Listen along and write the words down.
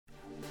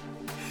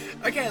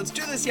Okay, let's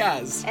do this,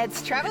 Yaz.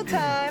 It's travel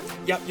time.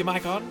 Yep, your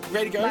mic on?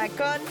 Ready to go?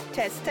 Mic on.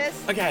 Test,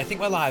 test. Okay, I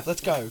think we're live.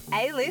 Let's go.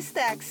 A-list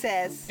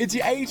access. It's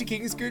your AAT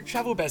Kings group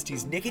travel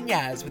besties, Nick and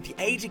Yaz, with the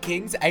AAT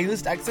Kings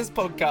A-List Access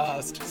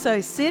podcast. So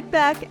sit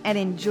back and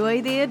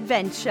enjoy the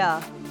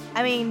adventure.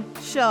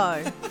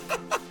 Show.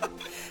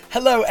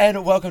 Hello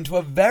and welcome to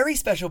a very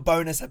special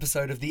bonus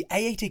episode of the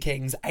AAT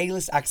Kings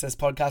A-List Access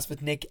podcast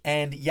with Nick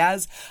and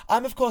Yaz.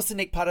 I'm of course the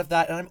Nick part of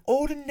that, and I'm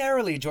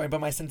ordinarily joined by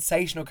my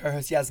sensational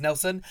co-host Yaz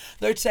Nelson.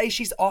 Though today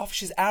she's off,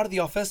 she's out of the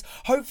office.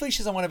 Hopefully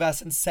she's on one of our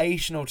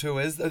sensational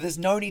tours, though there's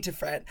no need to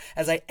fret,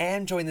 as I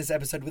am joined this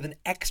episode with an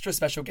extra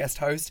special guest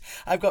host.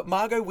 I've got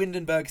Margot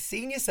Windenburg,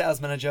 Senior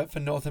Sales Manager for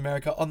North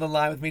America, on the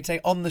line with me today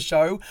on the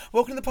show.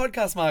 Welcome to the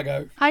podcast,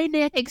 Margot. Hi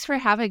Nick, thanks for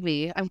having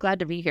me. I'm glad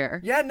to be here.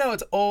 Yeah, no,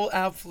 it's all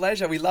our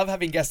pleasure. We love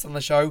having guests on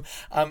the show,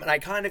 and I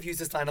kind of use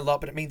this line a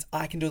lot, but it means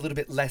I can do a little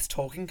bit less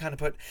talking, kind of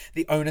put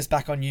the onus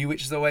back on you,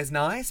 which is always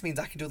nice. It means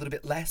I can do a little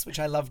bit less, which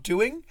I love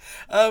doing.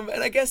 And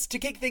I guess to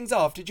kick things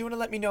off, did you want to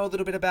let me know a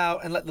little bit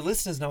about, and let the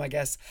listeners know, I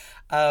guess,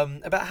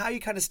 about how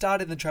you kind of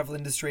started in the travel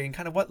industry and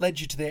kind of what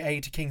led you to the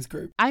AAT Kings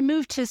group? I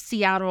moved to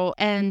Seattle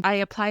and I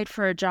applied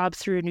for a job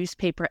through a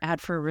newspaper ad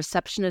for a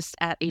receptionist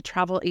at a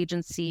travel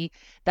agency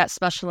that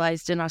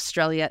specialized in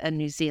Australia and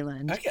New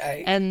Zealand.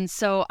 Okay. And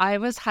so I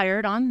was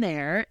hired on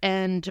there,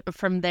 and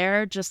from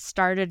there just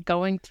started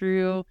going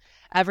through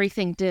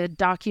everything, did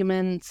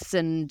documents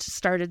and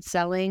started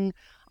selling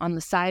on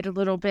the side a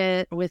little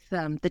bit with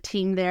the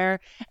team there.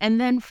 And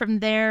then from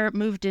there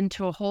moved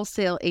into a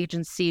wholesale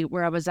agency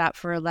where I was at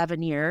for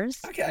 11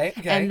 years. Okay.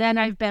 And then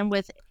I've been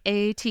with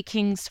AAT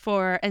Kings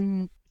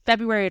in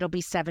February, it'll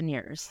be 7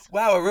 years.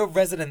 Wow, a real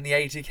resident in the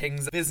AAT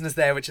Kings business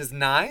there, which is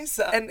nice.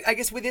 And I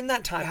guess within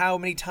that time, how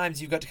many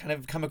times you've got to kind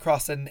of come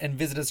across and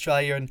visit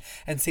Australia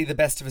and see the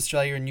best of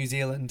Australia and New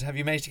Zealand? Have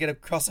you managed to get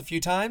across a few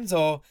times,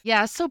 or?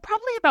 Yeah, so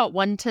probably about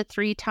 1 to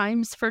 3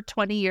 times for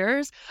 20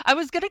 years. I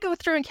was going to go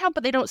through and count,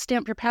 but they don't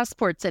stamp your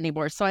passports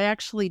anymore, so I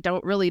actually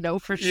don't really know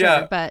for sure.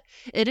 Yeah. But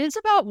it is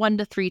about 1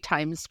 to 3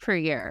 times per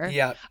year.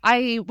 Yeah.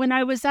 When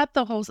I was at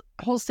the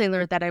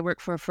wholesaler that I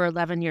worked for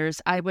 11 years,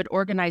 I would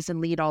organize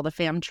and lead all the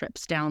fam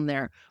trips down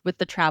there with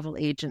the travel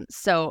agents.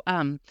 So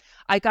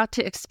I got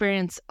to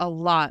experience a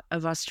lot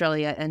of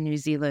Australia and New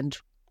Zealand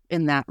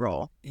in that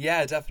role.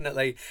 Yeah,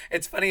 definitely.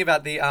 It's funny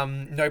about the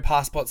no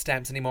passport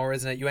stamps anymore,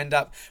 isn't it? You end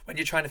up, when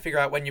you're trying to figure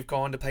out when you've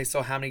gone to place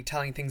or how many,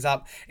 tallying things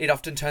up, it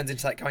often turns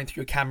into like going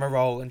through a camera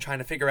roll and trying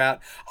to figure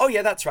out, oh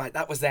yeah, that's right,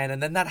 that was then,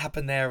 and then that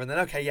happened there, and then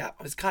okay, yeah,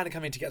 it's kind of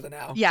coming together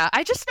now. Yeah,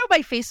 I just know my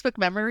Facebook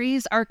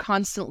memories are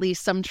constantly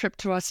some trip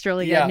to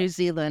Australia and New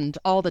Zealand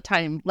all the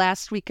time.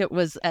 Last week it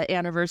was an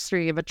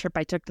anniversary of a trip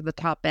I took to the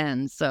top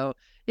end, so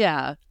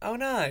yeah. Oh,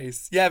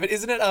 nice. Yeah, but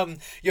isn't it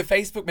your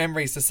Facebook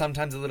memories are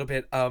sometimes a little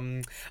bit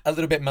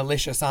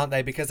malicious, aren't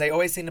they? Because they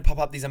always seem to pop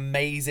up these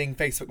amazing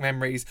Facebook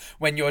memories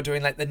when you're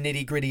doing like the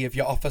nitty-gritty of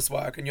your office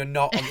work and you're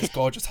not on this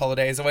gorgeous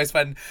holiday. It's always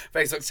when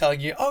Facebook's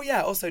telling you, oh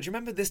yeah, also, do you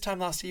remember this time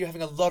last year you were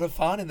having a lot of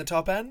fun in the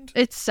top end?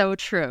 It's so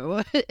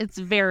true. It's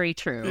very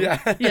true.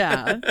 Yeah.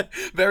 Yeah.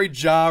 Very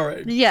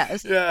jarring.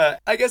 Yes. Yeah.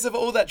 I guess of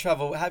all that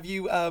travel, have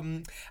you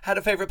had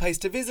a favourite place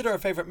to visit or a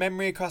favourite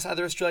memory across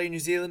either Australia and New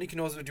Zealand? You can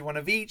also do one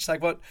of each.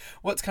 Like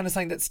what's kind of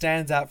something that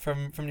stands out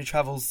from your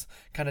travels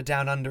kind of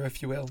down under,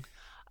 if you will?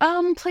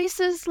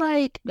 Places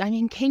like,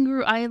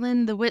 Kangaroo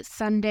Island, the Whit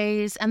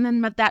Sundays, and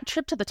then that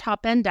trip to the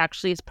top end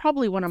actually is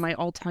probably one of my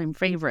all-time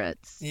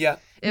favorites. Yeah.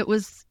 It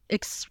was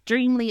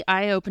extremely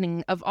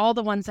eye-opening. Of all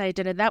the ones I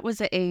did, that was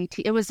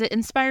it was an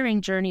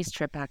Inspiring Journeys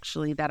trip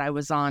actually that I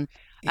was on.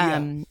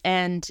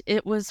 And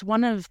it was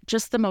one of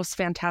just the most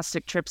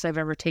fantastic trips I've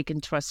ever taken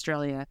to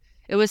Australia.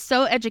 It was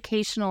so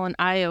educational and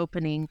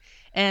eye-opening,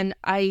 and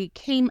I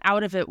came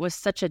out of it with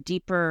such a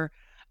deeper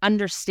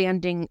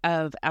understanding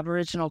of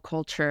Aboriginal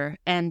culture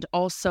and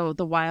also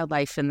the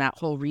wildlife in that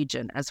whole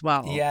region as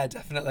well. Yeah,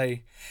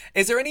 definitely.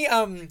 Is there any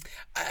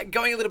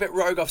going a little bit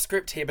rogue off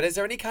script here, but is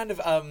there any kind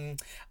of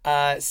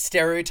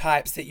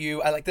stereotypes that you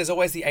like? There's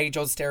always the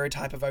age-old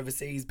stereotype of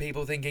overseas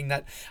people thinking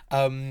that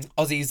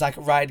Aussies like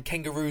ride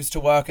kangaroos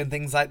to work and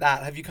things like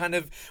that.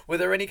 Were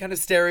there any kind of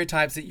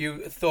stereotypes that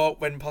you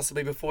thought when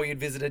possibly before you'd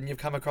visited and you've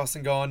come across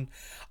and gone,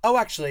 oh,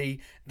 actually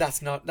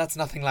that's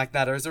nothing like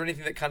that? Or is there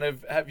anything that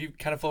have you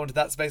fallen into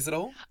that space at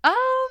all? I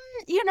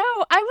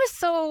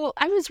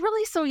was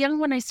really so young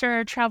when I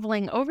started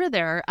traveling over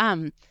there.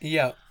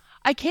 Yeah.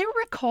 I can't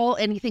recall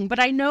anything, but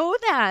I know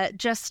that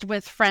just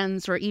with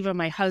friends or even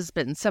my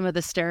husband, some of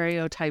the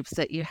stereotypes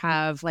that you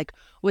have, like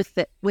with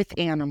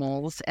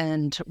animals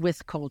and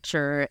with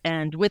culture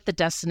and with the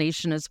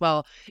destination as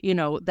well,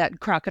 that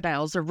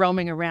crocodiles are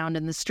roaming around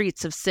in the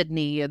streets of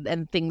Sydney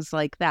and things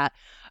like that.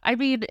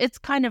 It's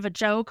kind of a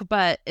joke,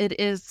 but it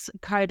is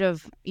kind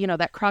of,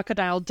 that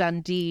Crocodile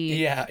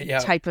Dundee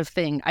type of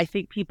thing. I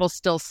think people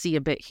still see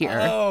a bit here.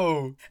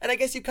 Oh, and I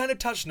guess you kind of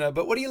touched on it,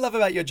 but what do you love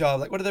about your job?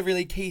 Like, what are the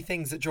really key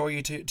things that draw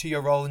you to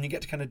your role and you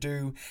get to kind of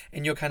do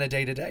in your kind of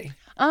day-to-day?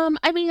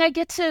 I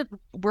get to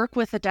work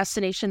with a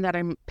destination that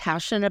I'm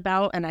passionate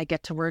about, and I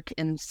get to work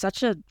in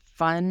such a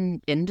fun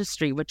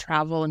industry with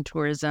travel and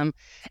tourism.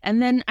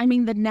 And then, I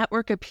mean, the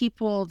network of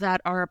people that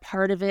are a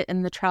part of it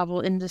in the travel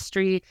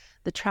industry,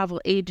 the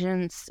travel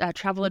agents,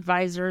 travel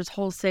advisors,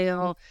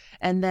 wholesale,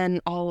 and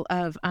then all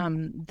of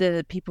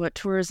the people at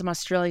Tourism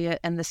Australia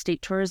and the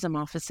state tourism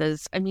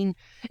offices. I mean,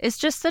 it's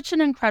just such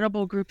an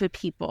incredible group of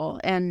people.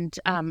 And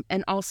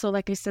also,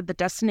 like I said, the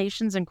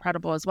destination's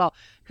incredible as well.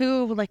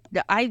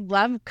 I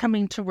love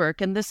coming to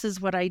work, and this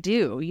is what I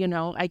do.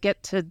 I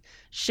get to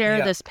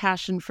share this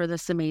passion for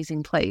this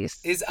amazing place.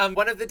 Is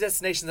one of the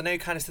destinations, I know you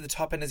kind of said the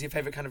top end as your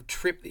favorite kind of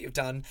trip that you've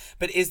done,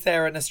 but is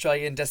there an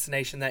Australian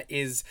destination that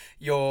is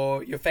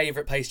your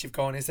favorite place you've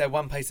gone? Is there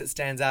one place that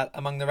stands out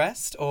among the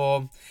rest,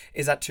 or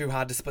is that too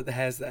hard to split the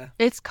hairs there?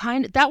 It's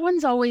that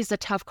one's always a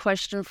tough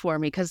question for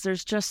me because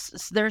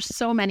there's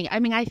so many. I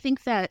mean, I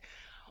think that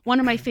one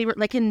of my favorite,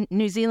 like in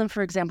New Zealand,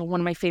 for example,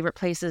 one of my favorite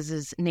places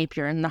is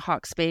Napier in the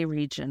Hawke's Bay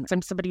region.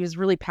 I'm somebody who's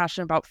really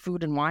passionate about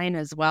food and wine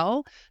as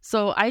well.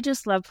 So I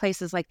just love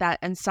places like that.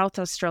 And South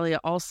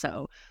Australia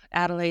also,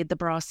 Adelaide, the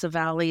Barossa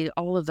Valley,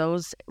 all of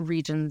those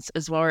regions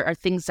as well are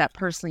things that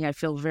personally I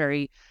feel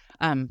very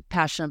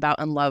passionate about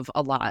and love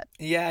a lot.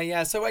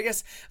 Yeah. So I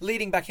guess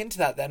leading back into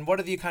that then, what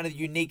are the kind of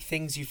unique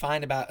things you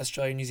find about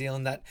Australia and New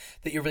Zealand that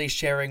you're really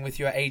sharing with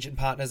your agent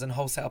partners and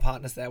wholesale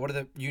partners there? What are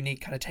the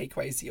unique kind of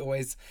takeaways that you're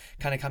always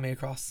kind of coming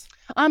across?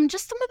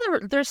 Just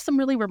there's some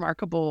really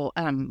remarkable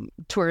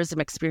tourism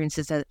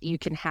experiences that you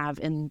can have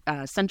in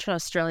Central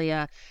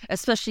Australia,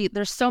 especially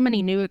there's so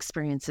many new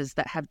experiences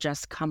that have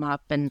just come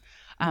up, and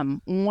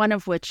one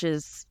of which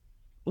is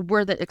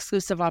we're the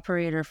exclusive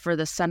operator for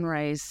the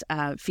Sunrise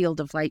Field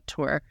of Light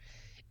tour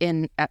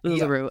at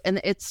Uluru. And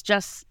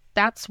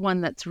that's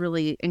one that's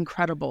really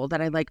incredible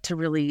that I like to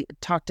really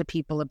talk to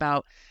people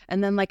about.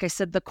 And then, like I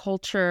said,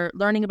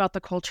 learning about the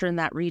culture in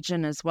that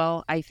region as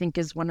well, I think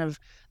is one of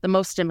the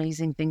most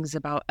amazing things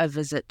about a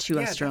visit to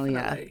Australia.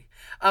 Definitely.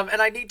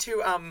 And I need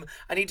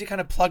to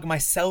kind of plug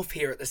myself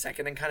here at the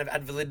second and kind of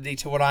add validity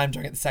to what I'm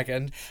doing at the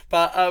second.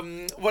 But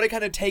what are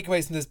kind of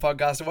takeaways from this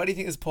podcast? And what do you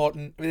think is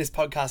important? This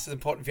podcast is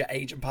important for your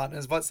agent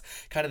partners. What's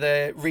kind of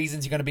the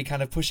reasons you're going to be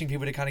kind of pushing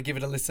people to kind of give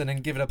it a listen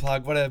and give it a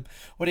plug? What are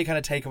your kind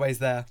of takeaways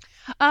there?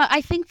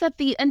 I think that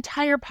the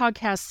entire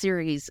podcast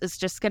series is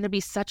just going to be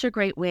such a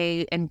great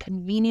way and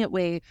convenient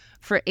way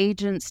for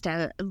agents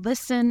to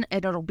listen,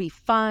 and it'll be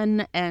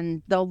fun,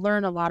 and they'll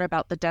learn a lot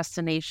about the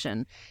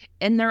destination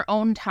in their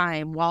own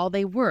time while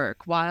they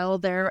work, while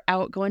they're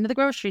out going to the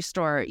grocery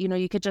store.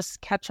 You could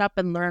just catch up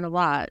and learn a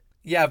lot.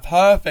 Yeah,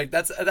 perfect.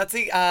 That's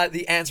the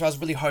answer I was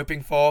really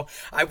hoping for.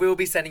 I will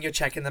be sending you a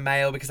check in the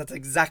mail because that's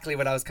exactly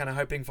what I was kind of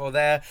hoping for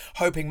there.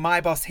 Hoping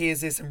my boss hears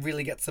this and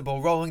really gets the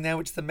ball rolling there,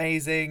 which is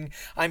amazing.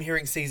 I'm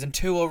hearing season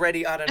 2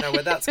 already. I don't know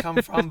where that's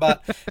come from,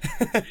 but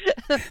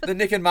the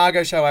Nick and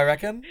Margot show, I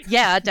reckon.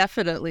 Yeah,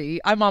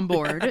 definitely. I'm on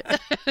board.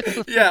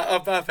 Yeah,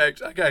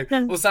 perfect. Okay,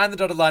 we'll sign the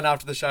dotted line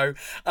after the show.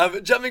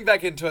 Jumping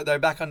back into it though,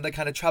 back on the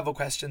kind of travel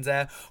questions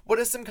there. What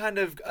are some kind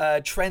of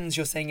trends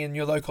you're seeing in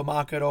your local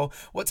market, or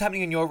what's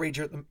happening in your region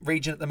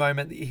at the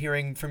moment that you're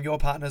hearing from your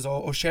partners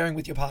or sharing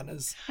with your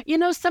partners?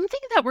 Something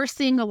that we're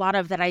seeing a lot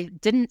of that I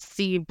didn't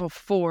see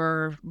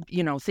before,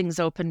 things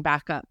open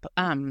back up,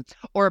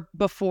 or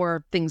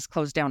before things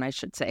closed down, I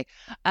should say.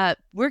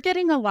 We're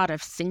getting a lot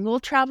of single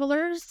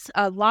travelers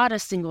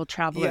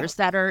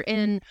that are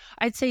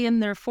I'd say in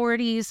their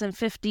 40s and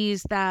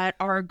 50s that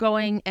are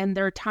going and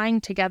they're tying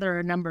together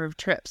a number of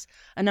trips,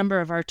 a number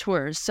of our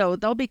tours. So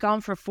they'll be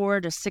gone for 4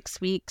 to 6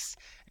 weeks,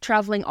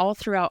 traveling all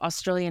throughout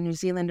Australia and New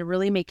Zealand and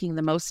really making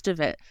the most of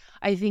it.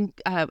 I think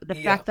the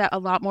fact that a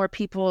lot more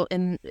people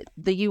in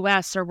the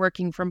U.S. are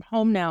working from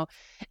home now,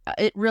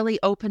 it really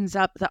opens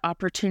up the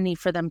opportunity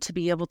for them to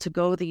be able to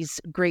go these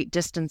great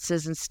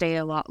distances and stay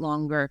a lot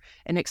longer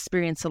and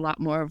experience a lot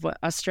more of what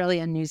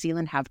Australia and New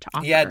Zealand have to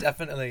offer. Yeah,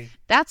 definitely.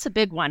 That's a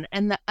big one.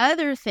 And the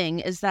other thing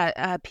is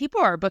that people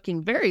are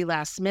booking very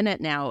last minute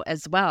now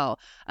as well.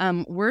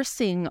 We're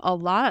seeing a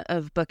lot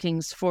of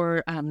bookings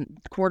for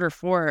quarter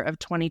 4 of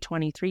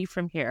 2023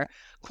 from here.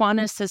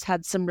 Qantas has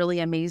had some really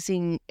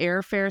amazing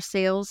airfare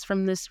sales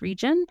from this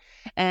region,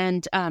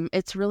 and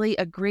it's really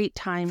a great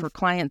time for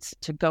clients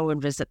to go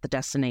and visit the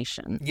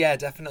destination. Yeah,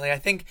 definitely. I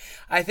think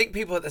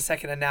people at the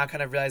second are now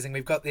kind of realizing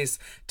we've got this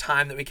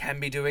time that we can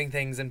be doing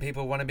things, and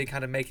people want to be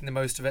kind of making the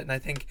most of it. And I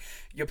think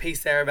your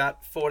piece there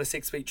about 4 to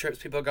 6 week trips,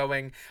 people are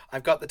going,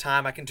 I've got the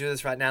time, I can do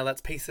this right now,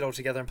 let's piece it all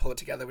together and pull it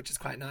together, which is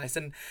quite nice.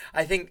 And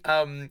I think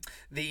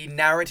the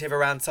narrative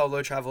around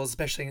solo travels,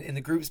 especially in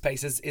the group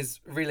spaces, is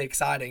really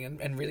exciting,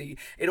 and really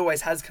it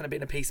always has kind of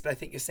been a piece, but I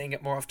think you're seeing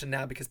it more often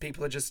now because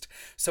people are just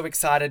so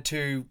excited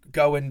to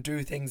go and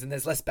do things, and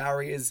there's less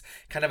barriers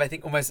kind of, I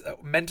think, almost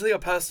mentally or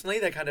personally.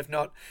 They're kind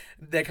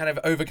of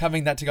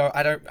overcoming that to go,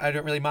 I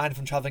don't really mind if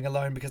I'm traveling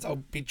alone because I'll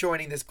be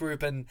joining this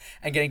group and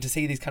getting to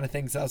see these kind of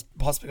things that I was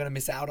possibly going to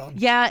miss out on.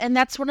 Yeah, and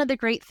that's one of the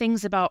great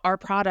things about our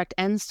product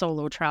and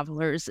solo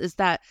travelers is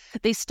that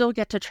they still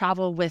get to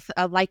travel with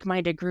a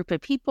like-minded group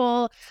of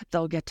people.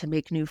 They'll get to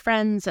make new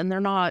friends, and they're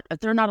not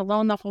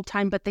alone the whole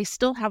time, but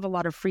still have a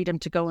lot of freedom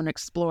to go and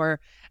explore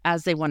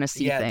as they want to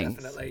see things. Yeah,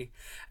 definitely.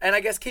 And I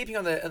guess keeping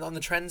on the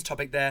trends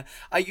topic there,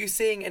 are you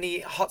seeing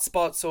any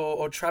hotspots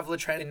or traveller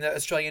trend in the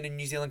Australian and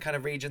New Zealand kind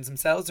of regions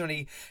themselves, or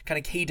any kind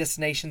of key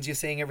destinations you're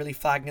seeing are really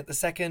flagging at the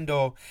second,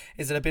 or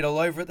is it a bit all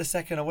over at the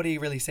second, or what are you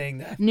really seeing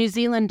there? New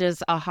Zealand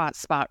is a hot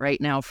spot right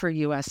now for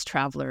U.S.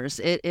 travelers.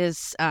 It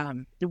is,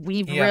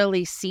 we've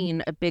really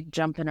seen a big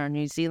jump in our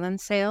New Zealand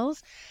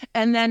sales.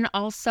 And then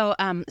also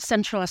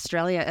Central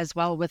Australia as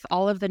well, with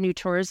all of the new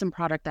tourism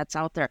product that's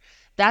out there.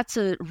 That's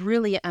a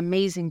really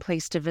amazing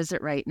place to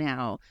visit right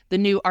now. The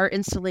new art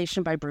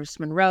installation by Bruce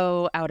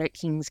Monroe out at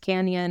Kings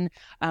Canyon.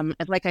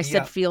 Like I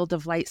said, Field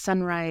of Light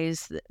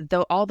Sunrise.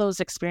 Though all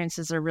those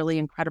experiences are really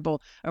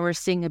incredible, and we're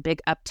seeing a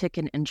big uptick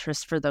in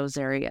interest for those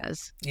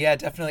areas. Yeah,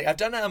 definitely. I've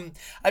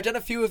done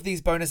a few of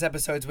these bonus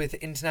episodes with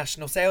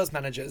international sales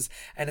managers,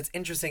 and it's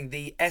interesting.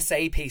 The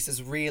SA piece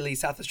is really,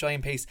 South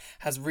Australian piece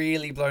has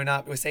really blown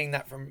up. We're seeing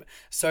that from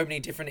so many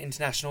different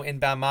international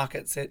inbound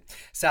markets.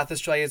 South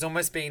Australia has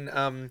almost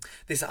been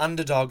this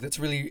underdog that's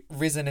really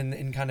risen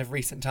in kind of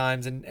recent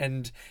times,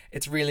 and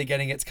it's really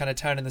getting its kind of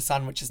turn in the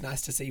sun, which is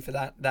nice to see for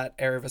that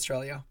area of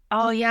Australia.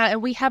 Oh, yeah.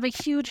 And we have a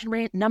huge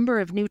number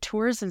of new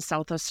tours in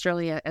South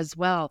Australia as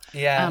well.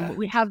 Yeah.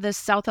 We have this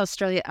South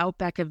Australia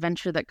Outback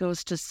adventure that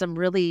goes to some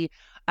really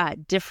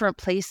different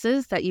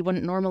places that you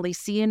wouldn't normally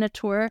see in a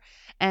tour.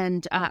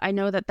 And I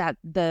know that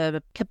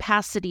the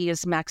capacity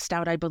is maxed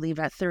out, I believe,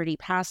 at 30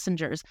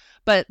 passengers.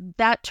 But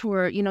that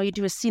tour, you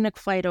do a scenic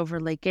flight over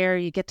Lake Eyre.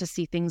 You get to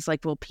see things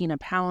like Wilpena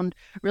Pound,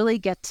 really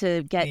get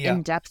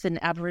in depth in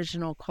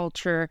Aboriginal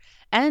culture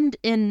and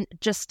in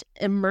just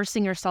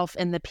immersing yourself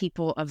in the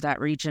people of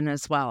that region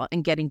as well,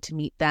 and getting to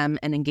meet them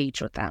and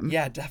engage with them.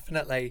 Yeah,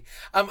 definitely.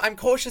 I'm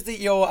cautious that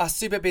you're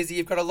super busy.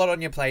 You've got a lot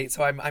on your plate,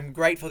 so I'm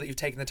grateful that you've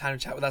taken the time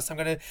to chat with us. I'm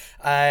going to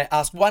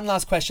ask one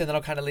last question, then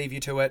I'll kind of leave you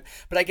to it.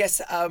 But I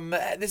guess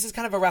this is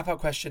kind of a wrap-up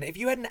question. If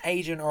you had an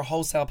agent or a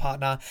wholesale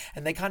partner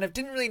and they kind of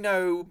didn't really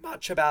know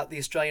much about the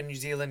Australian, New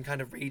Zealand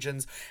kind of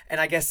regions, and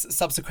I guess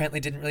subsequently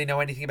didn't really know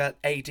anything about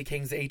AAT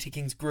Kings, the AAT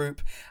Kings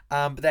group,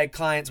 but their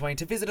clients wanting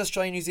to visit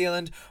Australia, New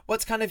Zealand,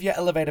 what's kind of your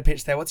elevator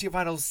pitch there? What's your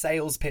final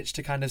sales pitch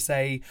to kind of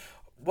say,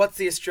 what's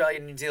the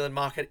Australian New Zealand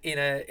market in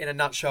a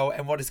nutshell,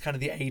 and what is kind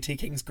of the AAT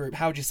Kings group?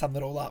 How would you sum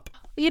that all up?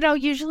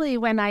 Usually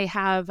when I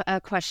have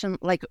a question,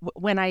 like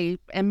when I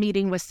am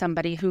meeting with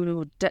somebody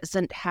who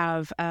doesn't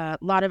have a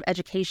lot of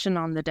education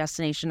on the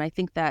destination, I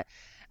think that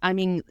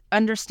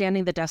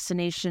understanding the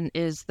destination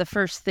is the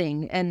first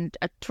thing. And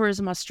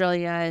Tourism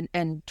Australia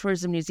and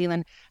Tourism New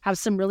Zealand have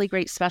some really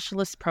great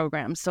specialist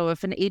programs. So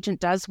if an agent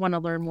does want to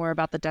learn more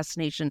about the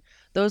destination,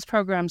 those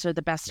programs are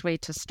the best way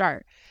to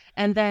start.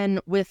 And then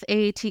with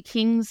AAT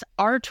Kings,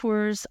 our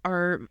tours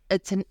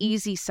it's an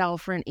easy sell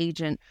for an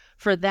agent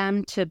for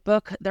them to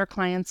book their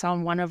clients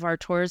on one of our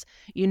tours.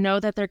 You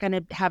know that they're going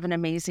to have an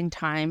amazing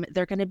time.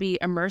 They're going to be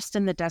immersed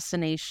in the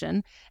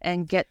destination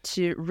and get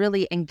to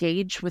really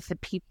engage with the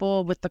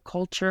people, with the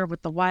culture,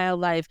 with the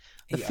wildlife,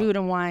 the food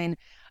and wine.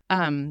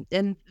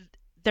 And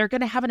they're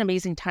going to have an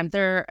amazing time.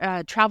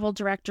 Their travel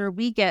director,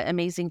 we get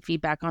amazing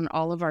feedback on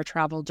all of our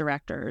travel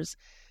directors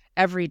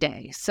every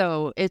day.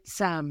 So it's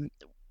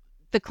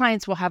the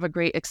clients will have a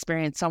great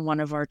experience on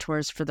one of our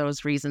tours for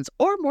those reasons,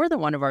 or more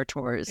than one of our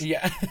tours.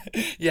 Yeah,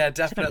 yeah,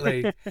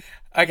 definitely.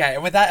 Okay,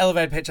 and with that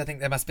elevator pitch, I think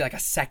there must be like a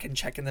second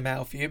check in the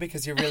mail for you,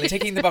 because you're really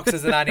ticking the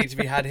boxes that I need to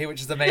be had here,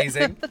 which is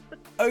amazing.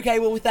 Okay,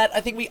 well, with that,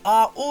 I think we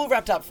are all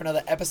wrapped up for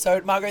another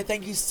episode. Margot,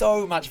 thank you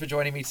so much for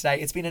joining me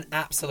today. It's been an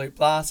absolute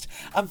blast.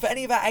 For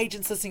any of our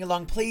agents listening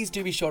along, please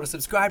do be sure to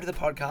subscribe to the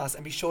podcast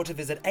and be sure to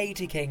visit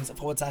AAT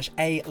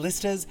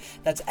Kings/A-listers.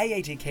 That's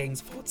AAT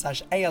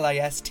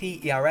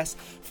Kings/ALISTERS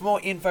for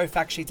more info,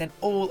 fact sheets, and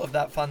all of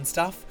that fun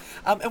stuff.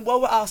 And while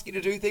we're asking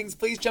you to do things,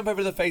 please jump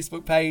over to the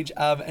Facebook page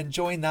and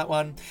join that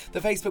one. The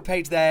Facebook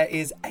page there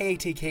is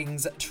AAT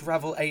Kings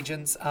Travel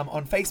Agents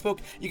on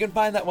Facebook. You can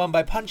find that one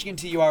by punching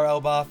into URL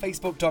bar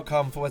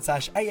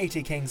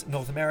facebook.com/AAT Kings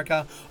North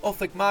America, or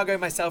flick Margot,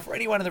 myself, or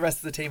anyone in the rest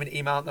of the team an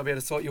email, and they'll be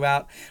able to sort you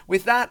out.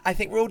 With that, I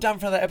think we're all done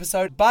for another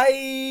episode.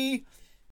 Bye!